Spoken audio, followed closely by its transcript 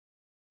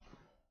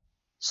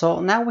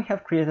So now we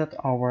have created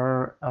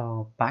our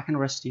backend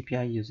REST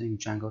API using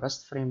Django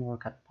REST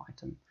framework and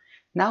Python.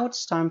 Now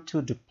it's time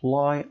to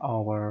deploy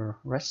our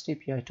REST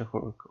API to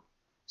Heroku.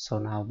 So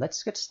now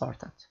let's get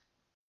started.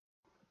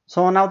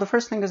 So now the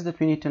first thing is that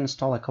we need to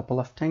install a couple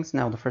of things.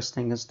 Now the first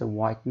thing is the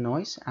white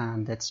noise,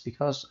 and that's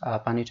because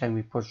anytime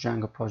we push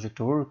Django project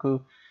to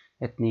Heroku,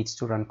 it needs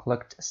to run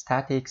collect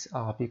statics.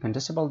 You can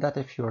disable that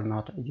if you're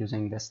not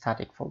using the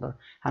static folder.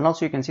 And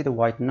also you can see the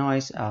white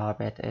noise.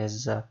 It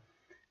is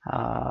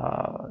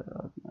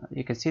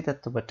you can see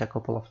that with a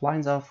couple of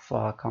lines of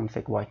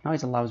config white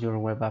noise allows your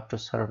web app to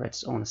serve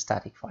its own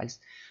static files.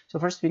 So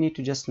first we need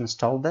to just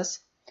install this,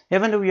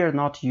 even though we are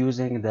not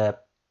using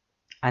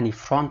any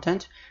front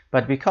end,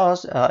 but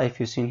because if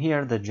you've seen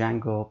here, the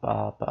Django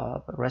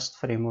REST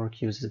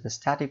framework uses the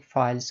static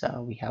files.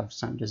 We have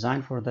some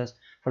design for this,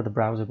 for the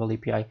browsable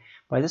API.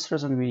 By this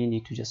reason, we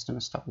need to just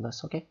install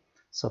this. Okay,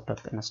 so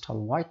pip install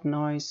white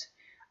noise,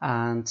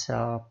 and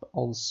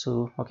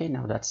also, okay,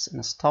 now that's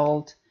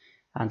installed.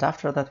 And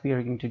after that, we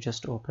are going to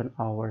just open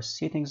our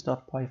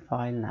settings.py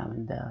file. Now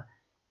in the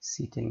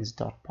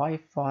settings.py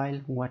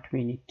file, what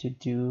we need to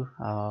do,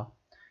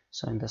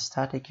 so in the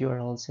static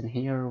URLs in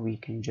here, we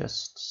can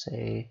just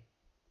say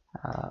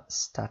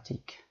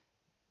static.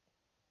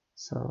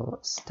 So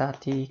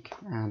static,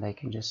 and I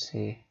can just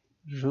say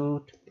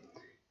root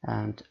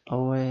and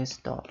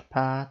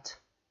os.path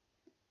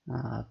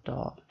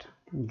dot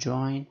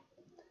join,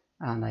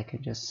 and I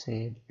can just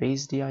say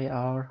base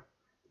dir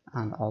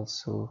and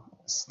also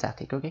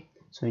static. Okay,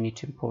 so we need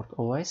to import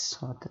os.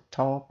 So at the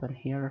top and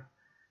here,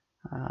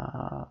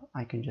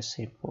 I can just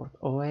say import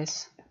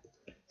os.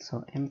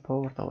 So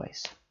import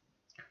os.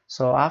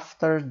 So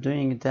after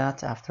doing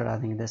that, after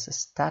adding this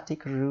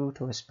static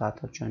root os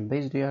path.join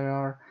base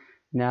dir,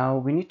 now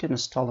we need to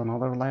install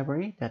another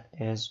library that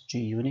is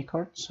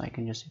gunicorn. So I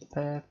can just say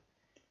pip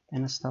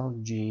install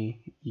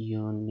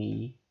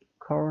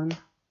gunicorn,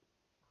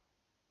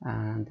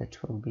 and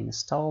it will be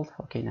installed.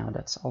 Okay, now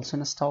that's also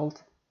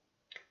installed.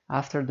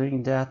 After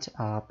doing that,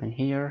 up in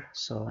here,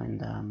 so in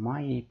the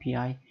my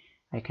API,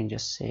 I can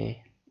just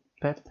say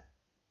pip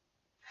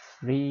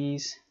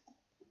freeze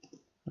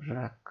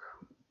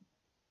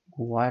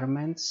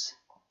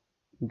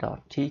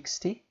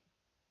requirements.txt,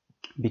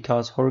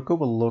 because Heroku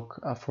will look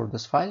for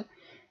this file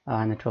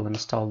and it will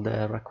install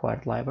the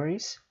required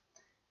libraries.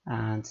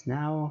 And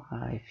now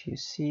if you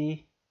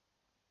see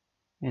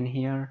in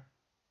here,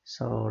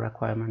 so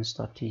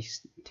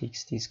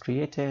requirements.txt is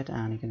created,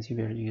 and you can see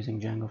we're using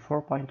Django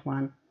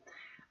 4.1.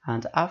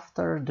 And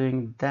after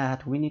doing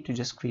that, we need to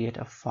just create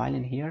a file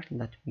in here.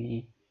 Let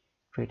me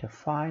create a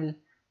file,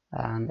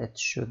 and it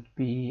should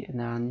be,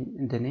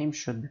 the name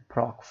should be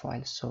proc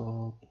file.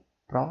 So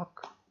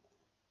proc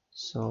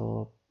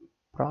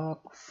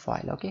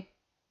file. Okay,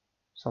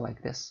 so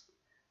like this,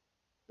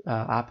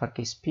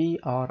 uppercase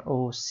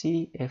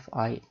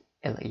PROCFILE.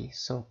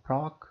 So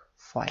proc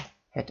file,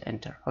 hit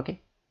enter.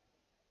 Okay,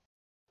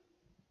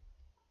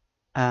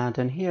 and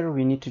in here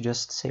we need to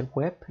just say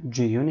web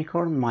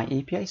gunicorn my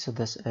API. So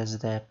this is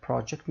the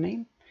project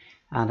name,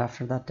 and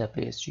after that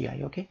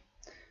WSGI. Okay,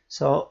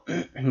 so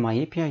my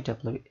API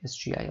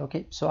WSGI.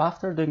 Okay, so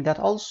after doing that,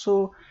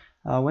 also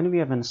when we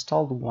have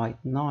installed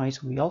white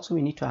noise, we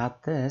need to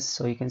add this.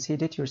 So you can see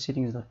edit your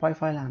settings.py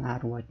file and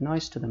add white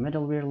noise to the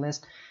middleware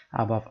list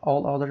above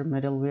all other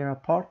middleware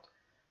apart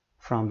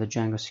from the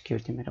Django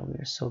security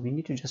middleware. So we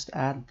need to just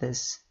add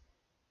this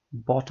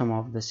bottom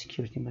of the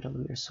security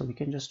middleware. So we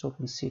can just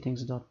open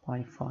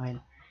settings.py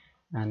file,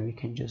 and we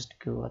can just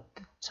go at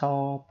the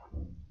top.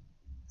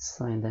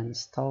 So in the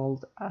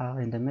installed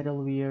in the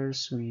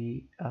middlewares,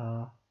 we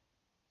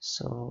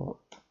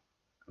so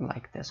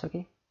like this.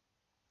 Okay,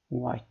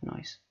 white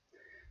noise.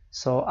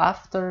 So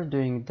after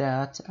doing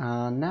that,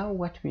 now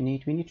what we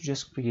need to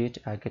just create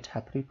a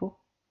GitHub repo,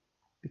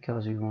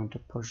 because we want to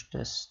push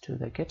this to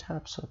the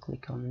GitHub. So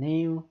click on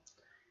new,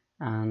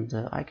 and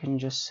I can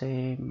just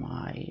say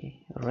my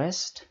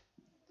rest,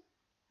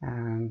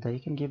 and you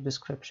can give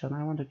description.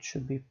 I want it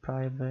should be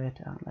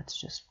private, and let's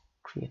just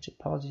create a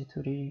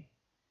repository.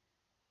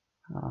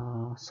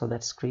 So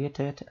that's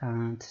created,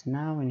 and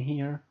now in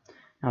here,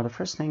 now the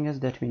first thing is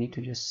that we need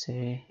to just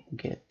say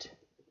git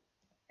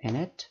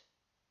init,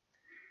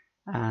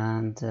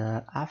 and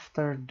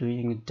after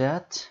doing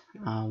that,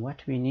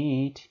 what we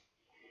need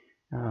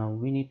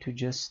to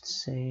just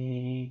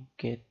say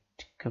git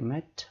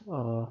commit.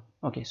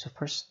 Okay, so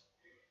first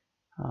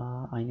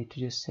I need to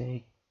just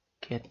say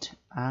git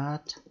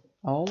add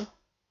all,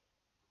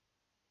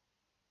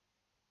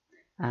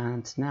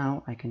 and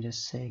now I can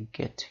just say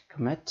git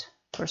commit.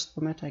 First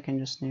commit, I can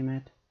just name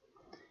it,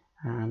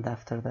 and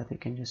after that we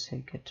can just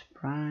say git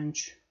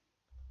branch,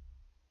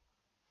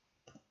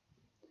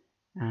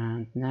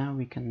 and now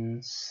we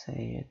can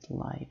say it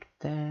like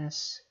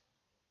this,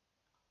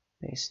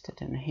 paste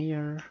it in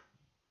here,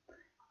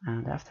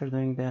 and after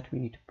doing that we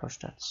need to push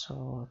that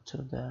so to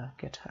the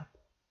GitHub.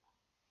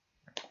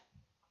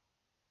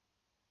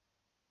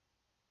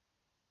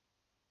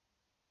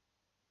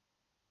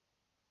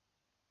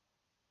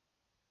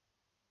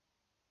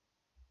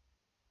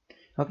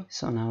 Okay,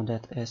 so now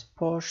that is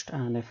pushed,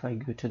 and if I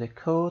go to the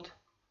code,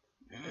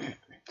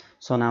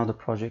 so now the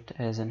project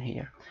is in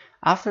here.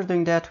 After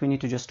doing that, we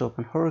need to just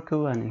open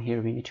Heroku, and in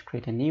here we need to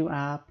create a new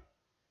app.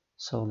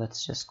 So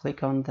let's just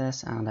click on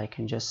this, and I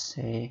can just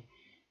say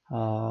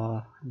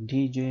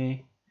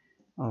DJ,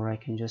 or I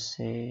can just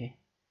say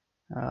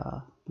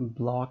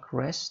block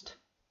rest,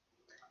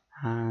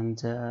 and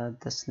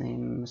this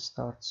name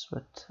starts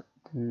with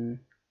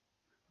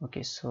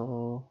okay,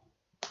 so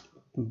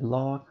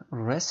block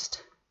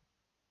rest,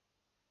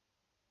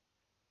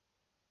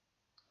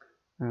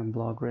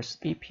 block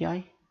rest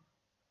API,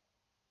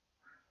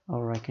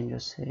 or I can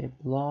just say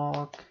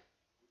block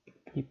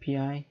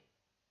API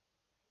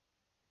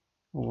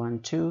 1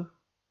 2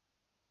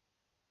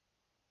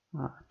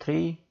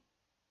 3.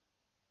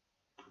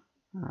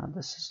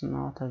 This is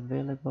not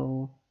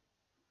available.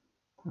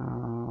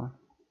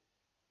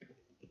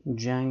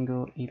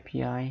 Django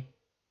API,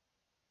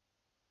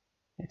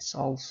 it's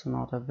also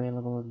not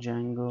available.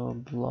 Django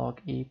blog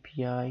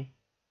API,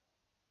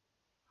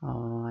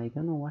 I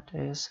don't know what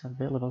is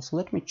available, so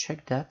let me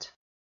check that.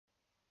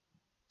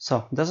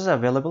 So this is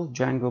available.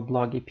 Django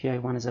blog API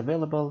 1 is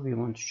available. We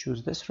want to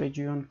choose this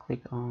region,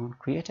 click on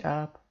create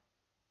app.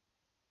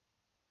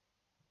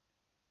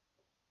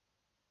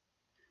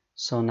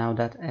 So now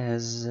that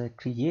is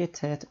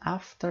created.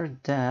 After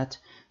that,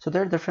 so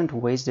there are different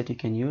ways that you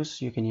can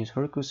use. You can use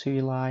Heroku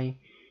CLI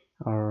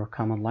or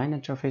command line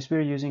interface.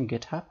 We're using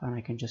GitHub, and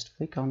I can just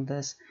click on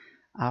this.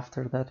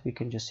 After that, we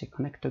can just say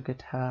connect to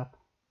GitHub.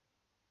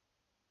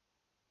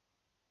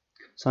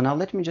 So now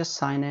let me just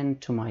sign in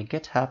to my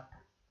GitHub.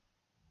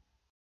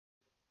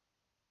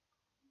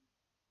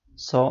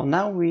 So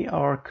now we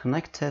are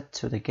connected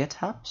to the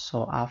GitHub.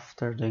 So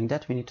after doing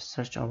that, we need to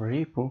search our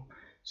repo.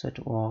 So it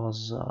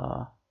was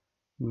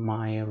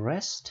my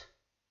rest,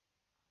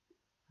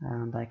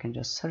 and I can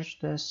just search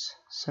this,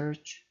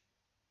 search.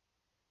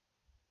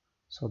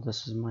 So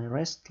this is my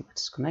rest.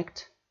 Let's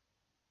connect.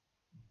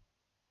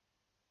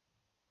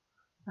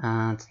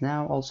 And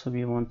now also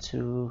we want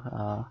to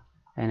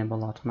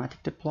enable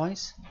automatic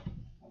deploys.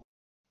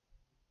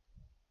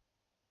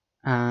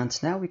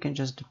 And now we can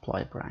just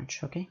deploy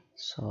branch. Okay,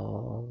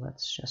 so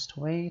let's just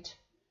wait,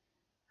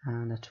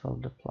 and it will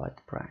deploy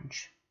the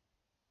branch.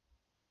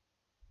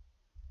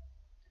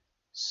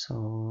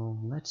 So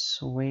let's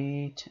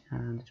wait,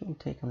 and it will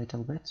take a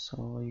little bit.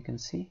 So you can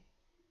see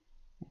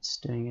it's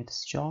doing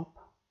its job,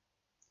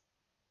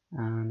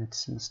 and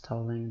it's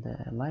installing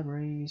the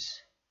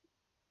libraries.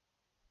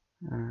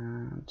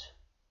 And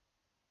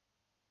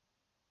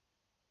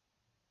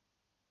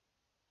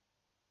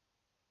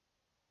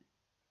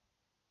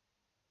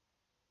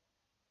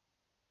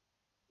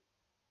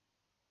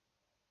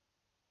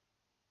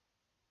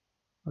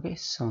okay,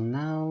 so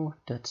now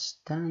that's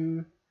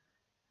done.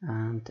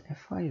 And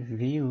if I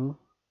view,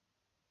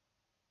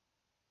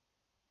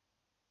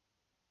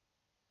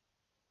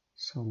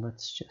 so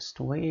let's just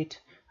wait,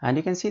 and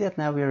you can see that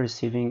now we are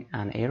receiving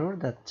an error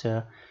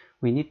that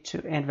we need to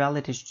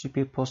invalid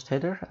HTTP post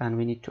header, and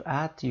we need to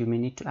add, you may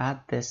need to add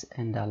this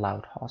in the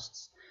allowed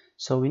hosts.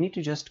 So we need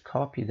to just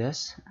copy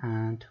this,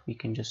 and we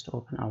can just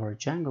open our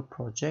Django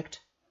project,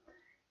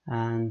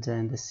 and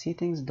then the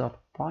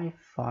settings.py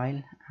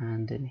file,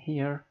 and in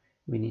here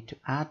we need to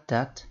add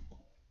that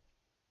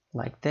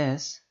like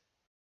this.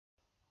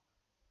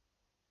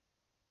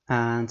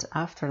 And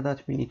after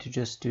that, we need to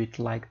just do it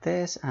like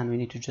this, and we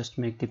need to just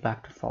make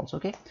debug to false.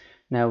 Okay,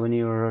 now when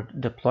you're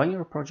deploying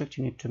your project,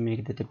 you need to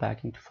make the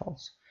debugging to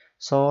false.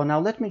 So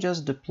now let me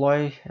just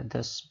deploy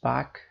this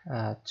back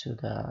to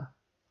the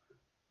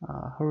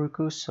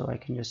Heroku. So I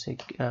can just say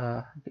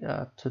to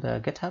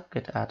the GitHub,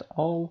 git add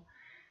all,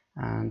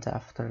 and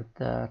after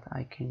that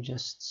I can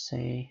just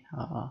say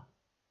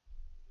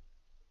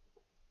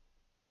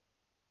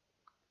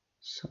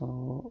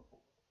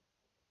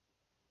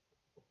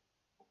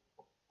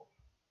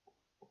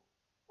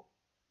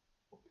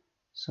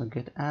so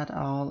git add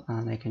all,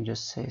 and I can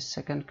just say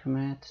second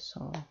commit.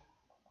 So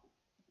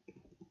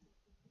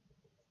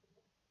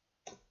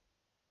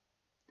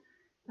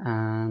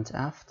and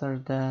after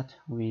that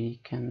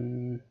we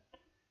can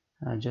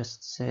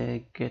just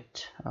say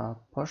git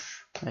push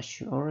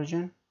issue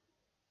origin.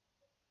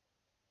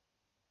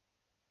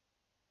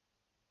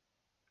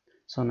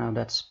 So now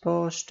that's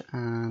pushed,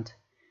 and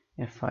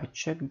if I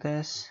check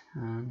this,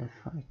 and if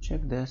I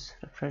check this,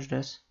 refresh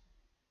this,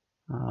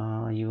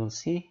 you will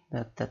see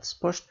that that's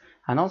pushed.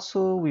 And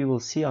also we will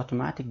see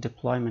automatic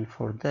deployment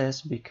for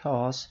this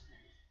because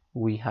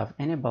we have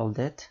enabled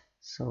it.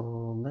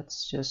 So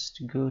let's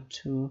just go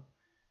to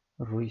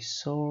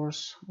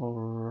resource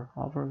or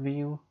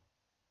overview.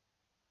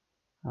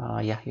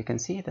 Yeah, you can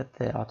see that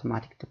the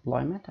automatic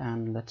deployment,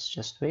 and let's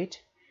just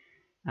wait,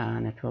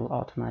 and it will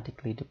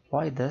automatically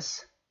deploy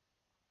this.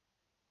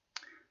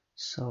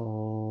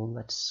 So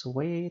let's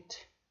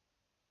wait.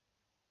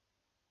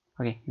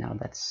 Okay, now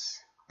that's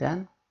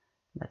done.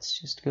 Let's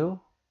just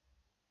go,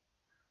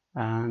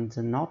 and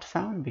not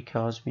found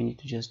because we need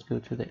to just go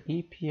to the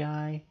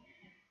API.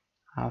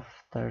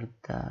 After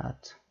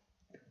that,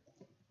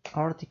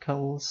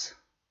 articles.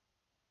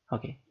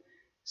 Okay,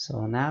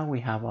 So now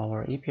we have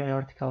our API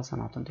articles,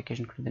 and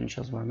authentication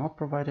credentials were not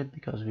provided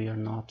because we are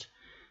not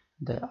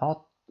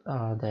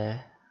the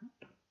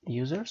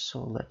user.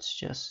 So let's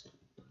just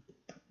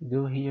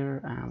go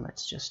here and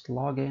let's just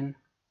log in.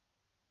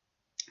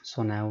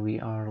 So now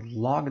we are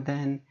logged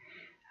in,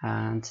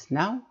 and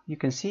now you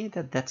can see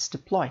that that's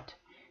deployed.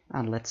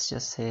 And let's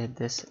just say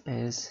this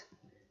is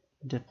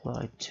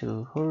deployed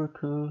to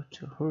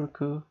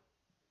Heroku,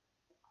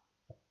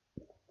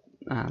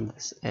 and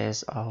this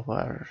is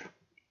our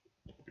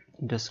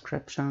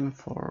description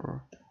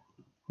for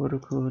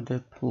Heroku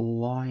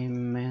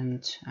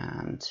deployment,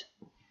 and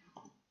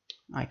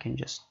I can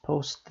just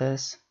post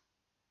this.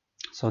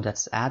 So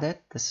that's added.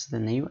 This is the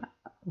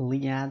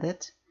newly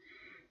added,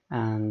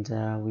 and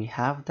we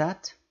have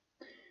that.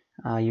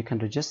 You can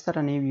register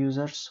a new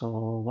user. So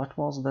what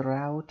was the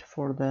route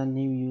for the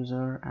new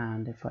user?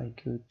 And if I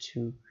go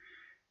to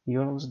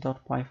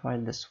urls.py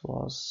file, this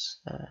was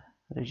the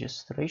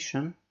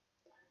registration.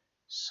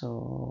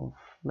 So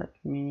let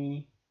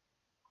me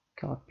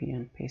copy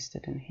and paste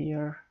it in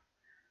here,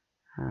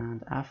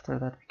 and after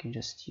that we can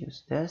just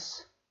use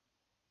this.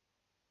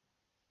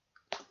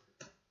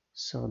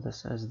 So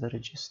this is the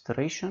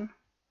registration,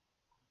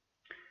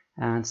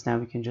 and now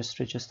we can just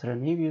register a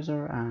new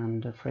user.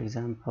 And for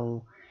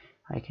example,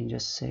 I can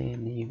just say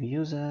new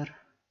user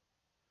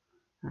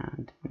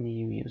and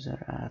new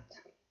user at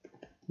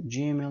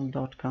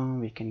gmail.com.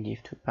 We can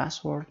give 2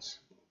 passwords,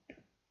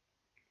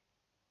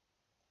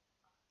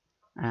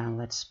 and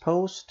let's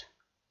post,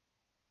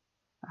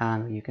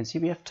 and you can see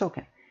we have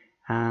token.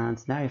 And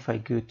now if I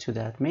go to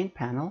that main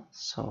panel,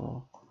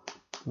 so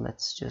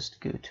let's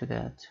just go to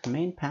that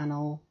main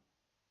panel.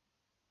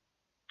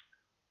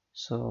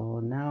 So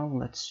now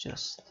let's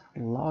just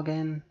log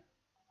in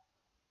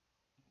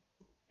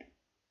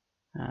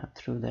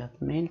through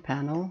that main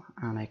panel,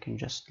 and I can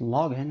just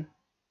log in.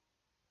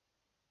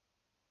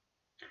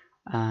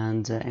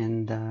 And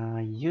in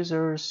the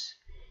users,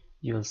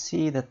 you'll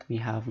see that we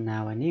have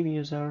now a new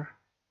user.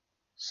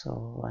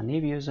 So a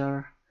new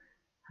user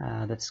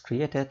that's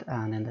created,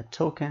 and in the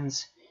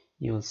tokens,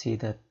 you will see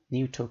that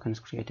new tokens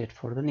created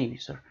for the new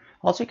user.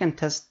 Also, you can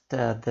test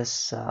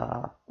this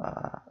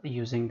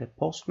using the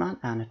Postman,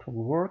 and it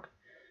will work.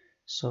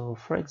 So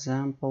for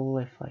example,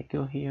 if I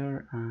go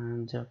here,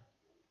 and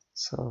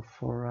so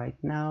for right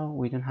now,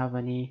 we don't have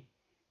any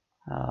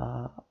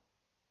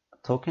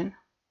token.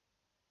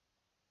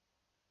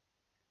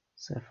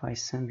 So if I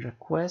send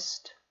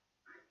request,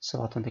 so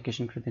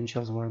authentication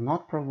credentials were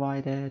not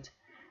provided,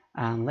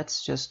 and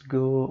let's just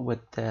go with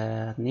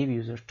the new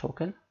user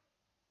token,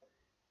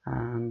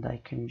 and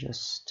I can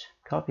just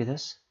copy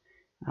this,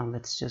 and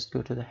let's just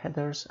go to the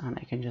headers, and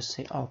I can just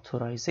say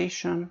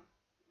authorization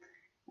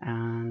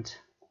and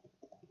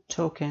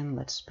token.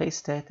 Let's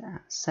paste it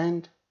and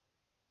send.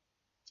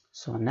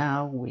 So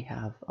now we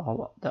have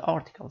all the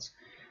articles,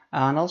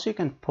 and also you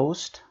can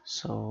post.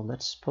 So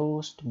let's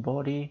post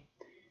body,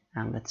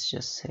 and let's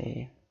just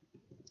say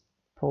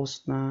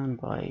Postman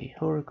by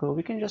Heroku.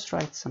 We can just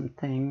write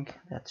something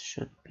that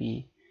should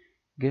be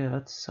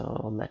good.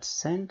 So let's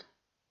send.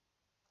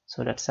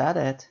 So that's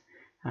added,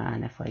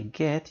 and if I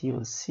get, you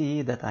will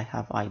see that I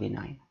have ID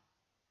 9.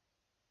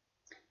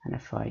 And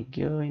if I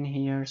go in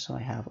here, so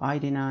I have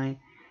ID 9,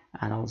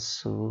 and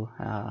also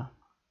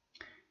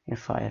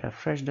if I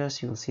refresh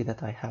this, you will see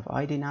that I have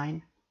ID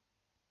 9.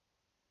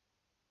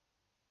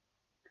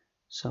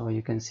 So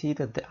you can see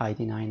that the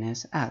ID 9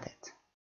 is added.